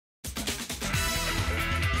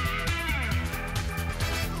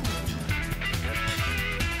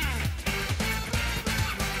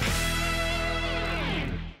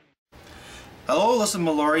Hello, this is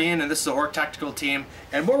Malorian, and this is the Orc Tactical Team,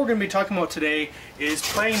 and what we're going to be talking about today is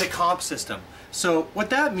playing the comp system. So what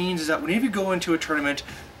that means is that whenever you go into a tournament,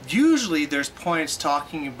 usually there's points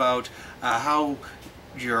talking about how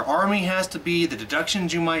your army has to be, the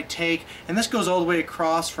deductions you might take, and this goes all the way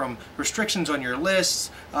across from restrictions on your lists.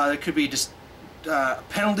 It could be just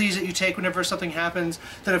penalties that you take whenever something happens.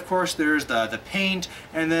 Then of course there's the paint,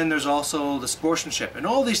 and then there's also the sportsmanship, and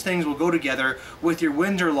all these things will go together with your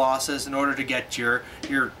wins or losses in order to get your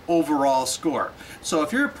overall score. So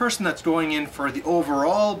if you're a person that's going in for the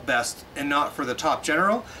overall best and not for the top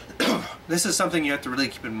general, this is something you have to really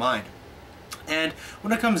keep in mind. And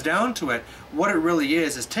when it comes down to it, what it really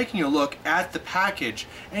is taking a look at the package,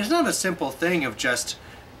 and it's not a simple thing of just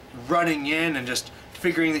running in and just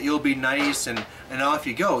figuring that you'll be nice and off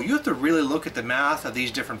you go. You have to really look at the math of these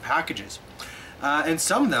different packages. And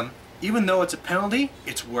some of them, even though it's a penalty,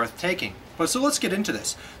 it's worth taking. But so let's get into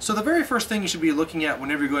this. So the very first thing you should be looking at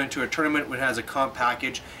whenever you're going to a tournament which has a comp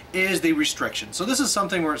package is the restriction. So this is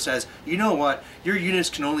something where it says, you know what, your units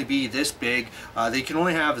can only be this big, they can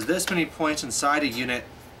only have this many points inside a unit.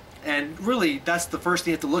 And really, that's the first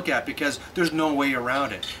thing you have to look at, because there's no way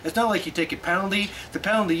around it. It's not like you take a penalty. The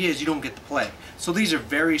penalty is you don't get to play. So these are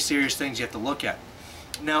very serious things you have to look at.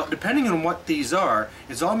 Now, depending on what these are,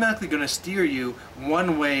 it's automatically going to steer you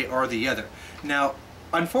one way or the other. Now,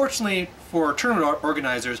 unfortunately for tournament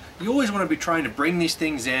organizers, you always want to be trying to bring these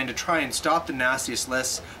things in to try and stop the nastiest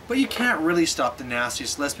lists, but you can't really stop the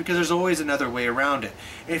nastiest list because there's always another way around it.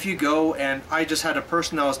 If you go, and I just had a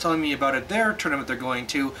person that was telling me about it, their tournament they're going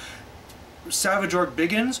to, Savage Orc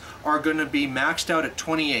Biggins are going to be maxed out at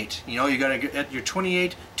 28. You know, you got to get at your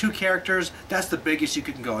 28, 2 characters, that's the biggest you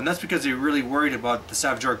can go. And that's because they're really worried about the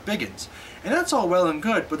Savage Orc Biggins. And that's all well and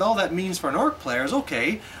good, but all that means for an Orc player is,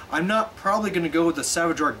 okay, I'm not probably going to go with the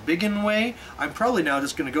Savage Orc Biggin way. I'm probably now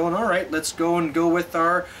just going to go and, alright, let's go with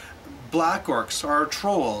our Black Orcs, our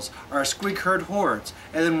Trolls, our Squeak Herd Hordes.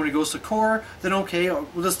 And then when it goes to core, then okay,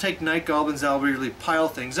 we'll just take Night Goblins that'll really pile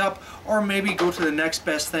things up, or maybe go to the next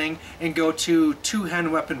best thing and go to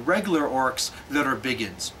 2-hand weapon regular Orcs that are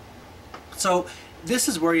Biggins. So this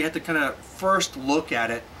is where you have to kind of first look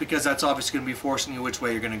at it, because that's obviously going to be forcing you which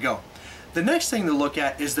way you're going to go. The next thing to look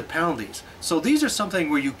at is the penalties. So these are something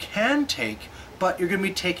where you can take, but you're going to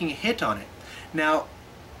be taking a hit on it. Now,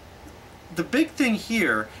 the big thing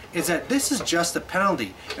here is that this is just a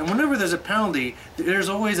penalty, and whenever there's a penalty, there's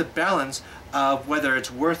always a balance of whether it's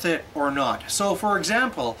worth it or not. So for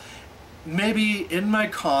example, maybe in my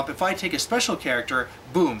comp, if I take a special character,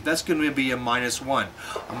 boom, that's going to be a -1.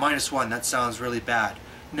 A -1, that sounds really bad.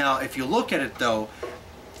 Now if you look at it though,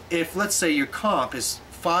 if let's say your comp is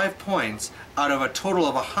 5 points out of a total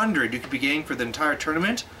of 100 you could be getting for the entire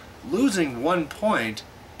tournament, losing 1 point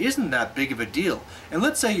isn't that big of a deal. And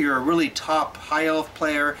let's say you're a really top high elf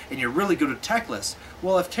player and you're really good at techless.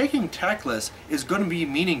 Well, if taking techless is going to be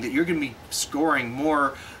meaning that you're going to be scoring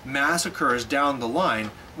more massacres down the line,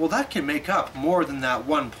 well, that can make up more than that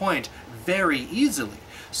 1 point very easily.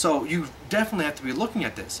 So you definitely have to be looking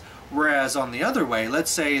at this. Whereas on the other way, let's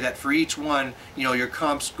say that for each one, you know, your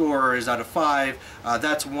comp score is out of 5,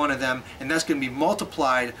 that's one of them, and that's going to be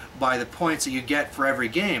multiplied by the points that you get for every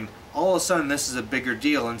game. All of a sudden this is a bigger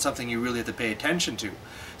deal and something you really have to pay attention to.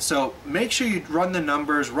 So make sure you run the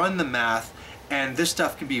numbers, run the math, and this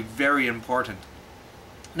stuff can be very important.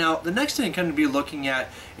 Now the next thing you're going to be looking at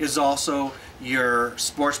is also your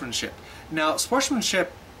sportsmanship. Now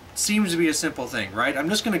sportsmanship seems to be a simple thing, right? I'm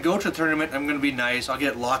just going to go to a tournament, I'm going to be nice, I'll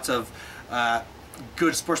get lots of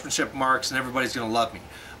good sportsmanship marks and everybody's going to love me.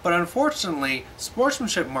 But unfortunately,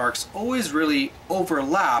 sportsmanship marks always really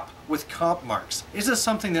overlap with comp marks. Is this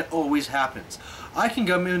something that always happens? I can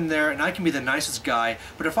come in there and I can be the nicest guy,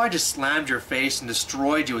 but if I just slammed your face and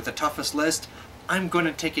destroyed you with the toughest list, I'm going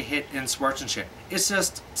to take a hit in sportsmanship. It's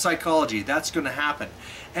just psychology. That's going to happen.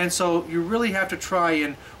 And so you really have to try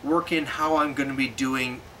and work in how I'm going to be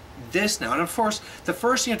doing this now. And of course, the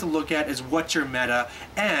first thing you have to look at is what's your meta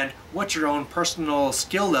and what's your own personal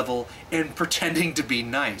skill level in pretending to be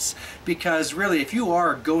nice. Because really, if you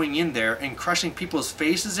are going in there and crushing people's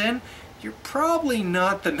faces in, you're probably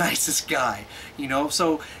not the nicest guy, you know.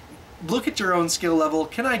 So look at your own skill level.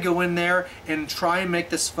 Can I go in there and try and make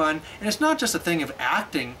this fun? And it's not just a thing of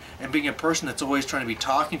acting and being a person that's always trying to be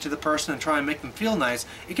talking to the person and trying to make them feel nice.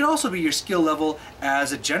 It can also be your skill level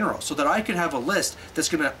as a general, so that I could have a list that's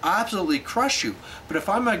going to absolutely crush you. But if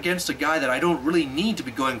I'm against a guy that I don't really need to be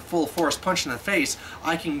going full force punch in the face,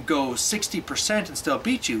 I can go 60% and still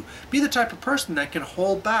beat you. Be the type of person that can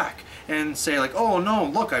hold back and say like, oh no,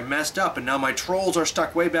 look, I messed up and now my trolls are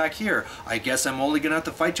stuck way back here. I guess I'm only going to have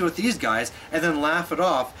to fight you with these guys, and then laugh it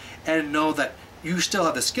off and know that you still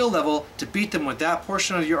have the skill level to beat them with that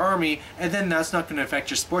portion of your army, and then that's not going to affect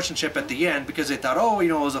your sportsmanship at the end because they thought, oh, you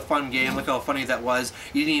know, it was a fun game, look how funny that was,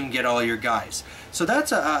 you didn't even get all your guys. So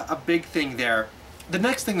that's a big thing there. The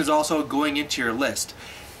next thing is also going into your list.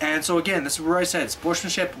 And so again, this is where I said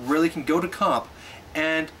sportsmanship really can go to comp,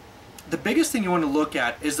 and the biggest thing you want to look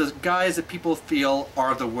at is the guys that people feel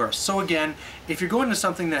are the worst. So again, if you're going to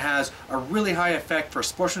something that has a really high effect for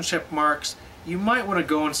sportsmanship marks, you might want to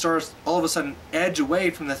go and start all of a sudden edge away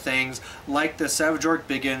from the things like the Savage Orc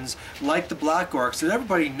Biggins, like the Black Orcs that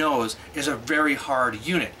everybody knows is a very hard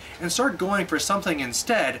unit, and start going for something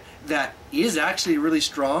instead that is actually really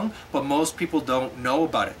strong, but most people don't know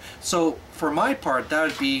about it. So for my part, that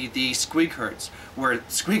would be the Squeak Herds, where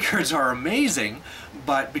Squeak Herds are amazing,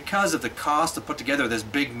 but because of the cost to put together this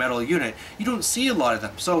big metal unit, you don't see a lot of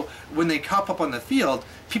them. So when they pop up on the field,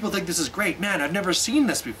 people think this is great. Man, I've never seen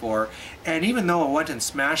this before. And even though I went and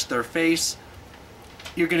smashed their face,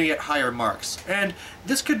 you're going to get higher marks. And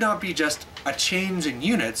this could not be just a change in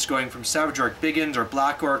units going from Savage Orc Biggins or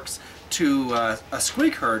Black Orcs to a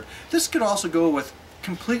Squeak Herd. This could also go with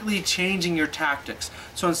completely changing your tactics.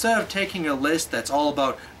 So instead of taking a list that's all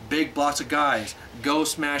about big blocks of guys, go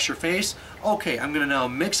smash your face, okay, I'm going to now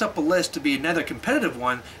mix up a list to be another competitive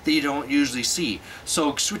one that you don't usually see.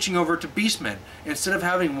 So switching over to Beastmen, instead of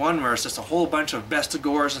having one where it's just a whole bunch of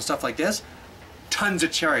Bestigors and stuff like this, tons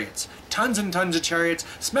of chariots. Tons and tons of chariots,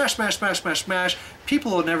 smash, smash, smash, smash, smash.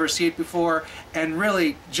 People will never see it before, and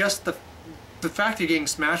really just the fact that you're getting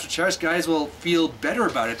smashed with chariots, guys will feel better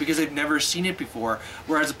about it because they've never seen it before,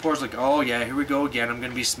 whereas opposed like, oh yeah, here we go again, I'm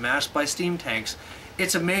going to be smashed by steam tanks.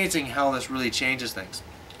 It's amazing how this really changes things.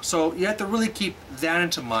 So you have to really keep that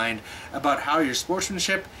into mind about how your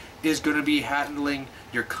sportsmanship is going to be handling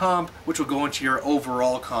your comp, which will go into your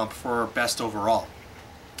overall comp for best overall.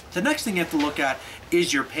 The next thing you have to look at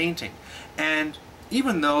is your painting. And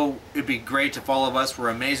even though it'd be great if all of us were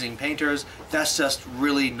amazing painters, that's just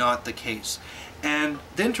really not the case. And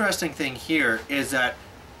the interesting thing here is that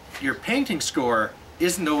your painting score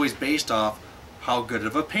isn't always based off how good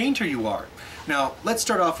of a painter you are. Now, let's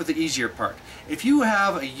start off with the easier part. If you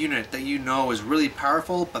have a unit that you know is really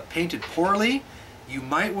powerful but painted poorly, you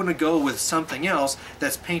might want to go with something else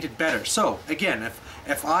that's painted better. So, again,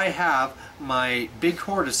 if I have my big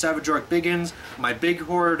horde of Savage Orc Biggins, my big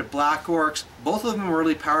horde of Black Orcs, both of them are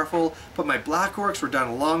really powerful, but my Black Orcs were done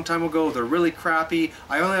a long time ago, they're really crappy,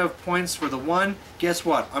 I only have points for the one, guess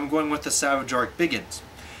what? I'm going with the Savage Orc Biggins.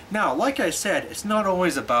 Now, like I said, it's not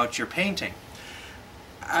always about your painting.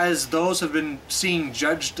 As those have been seeing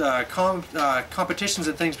judged competitions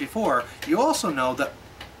and things before, you also know that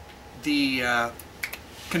the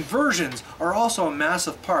conversions are also a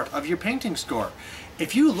massive part of your painting score.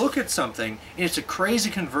 If you look at something and it's a crazy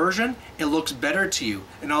conversion, it looks better to you,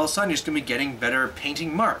 and all of a sudden you're just going to be getting better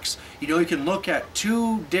painting marks. You know, you can look at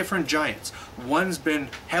two different giants. One's been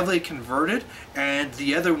heavily converted and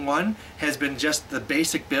the other one has been just the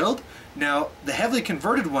basic build. Now, the heavily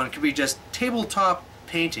converted one could be just tabletop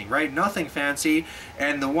painting, right? Nothing fancy,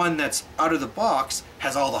 and the one that's out of the box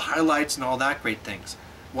has all the highlights and all that great things.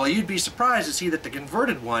 Well, you'd be surprised to see that the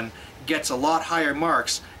converted one gets a lot higher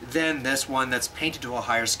marks than this one that's painted to a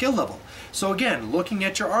higher skill level. So again, looking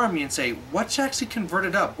at your army and say, what's actually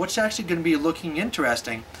converted up? What's actually going to be looking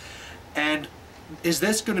interesting? And is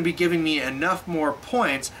this going to be giving me enough more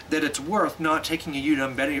points that it's worth not taking a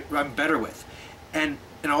unit I'm better with? And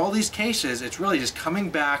in all these cases, it's really just coming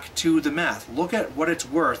back to the math. Look at what it's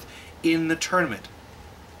worth in the tournament.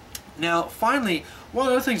 Now, finally, one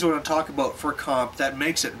of the things I want to talk about for comp that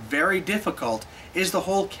makes it very difficult is the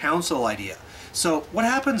whole council idea. So what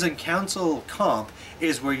happens in council comp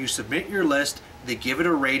is where you submit your list, they give it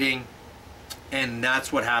a rating, and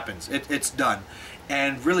that's what happens. It's done.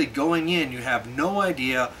 And really going in, you have no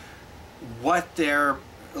idea what their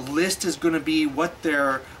list is going to be, what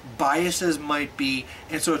their biases might be,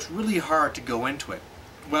 and so it's really hard to go into it.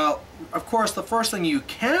 Well, of course, the first thing you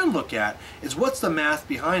can look at is what's the math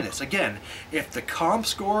behind this. Again, if the comp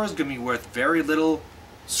score is going to be worth very little,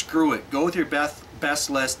 screw it. Go with your best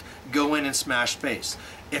list, go in and smash face.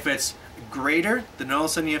 If it's greater, then all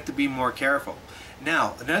of a sudden you have to be more careful.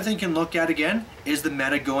 Now, another thing you can look at again is the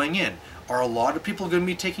meta going in. Are a lot of people going to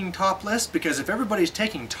be taking top lists? Because if everybody's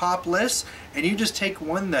taking top lists and you just take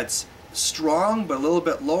one that's strong but a little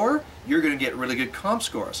bit lower, you're going to get really good comp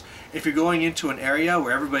scores. If you're going into an area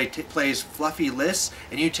where everybody plays fluffy lists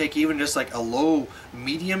and you take even just like a low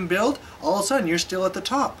medium build, all of a sudden you're still at the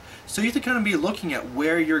top. So you have to kind of be looking at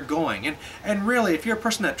where you're going. And really, if you're a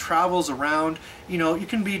person that travels around, you know, you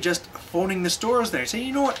can be just phoning the stores there. Say,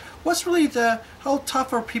 you know what, what's really how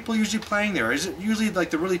tough are people usually playing there? Is it usually like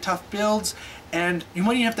the really tough builds? And you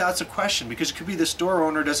might even have to ask a question, because it could be the store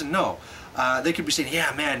owner doesn't know. They could be saying,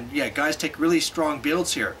 yeah, man, yeah, guys take really strong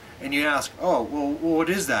builds here. And you ask, oh, well, what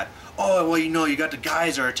is that? Oh, well, you know, you got the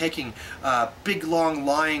guys that are taking big long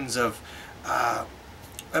lines of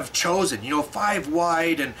chosen, you know, 5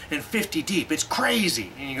 wide and 50 deep. It's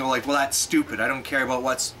crazy. And you go like, well, that's stupid. I don't care about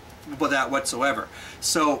that whatsoever.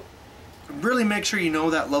 So really make sure you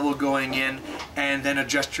know that level going in, and then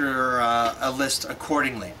adjust your list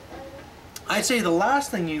accordingly. I'd say the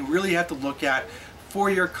last thing you really have to look at for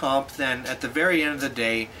your comp then at the very end of the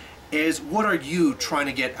day is, what are you trying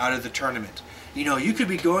to get out of the tournament? You know, you could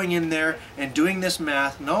be going in there and doing this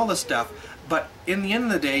math and all this stuff, but in the end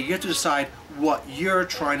of the day, you have to decide what you're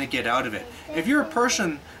trying to get out of it. If you're a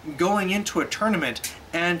person going into a tournament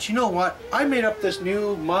and, you know what, I made up this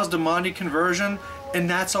new Mazda-Mondi conversion and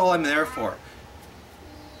that's all I'm there for,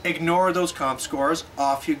 ignore those comp scores,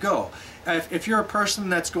 off you go. If you're a person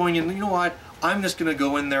that's going in, you know what, I'm just going to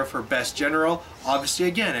go in there for best general. Obviously,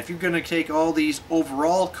 again, if you're going to take all these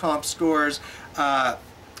overall comp scores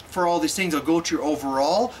for all these things, I'll go to your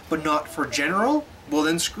overall, but not for general, well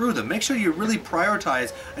then screw them. Make sure you really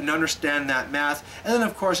prioritize and understand that math. And then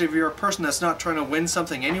of course, if you're a person that's not trying to win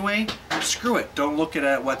something anyway, screw it. Don't look at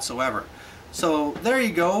it whatsoever. So there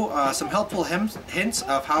you go, some helpful hints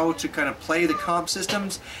of how to kind of play the comp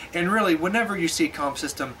systems. And really, whenever you see a comp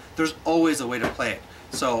system, there's always a way to play it.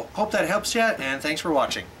 So hope that helps you, and thanks for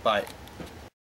watching. Bye.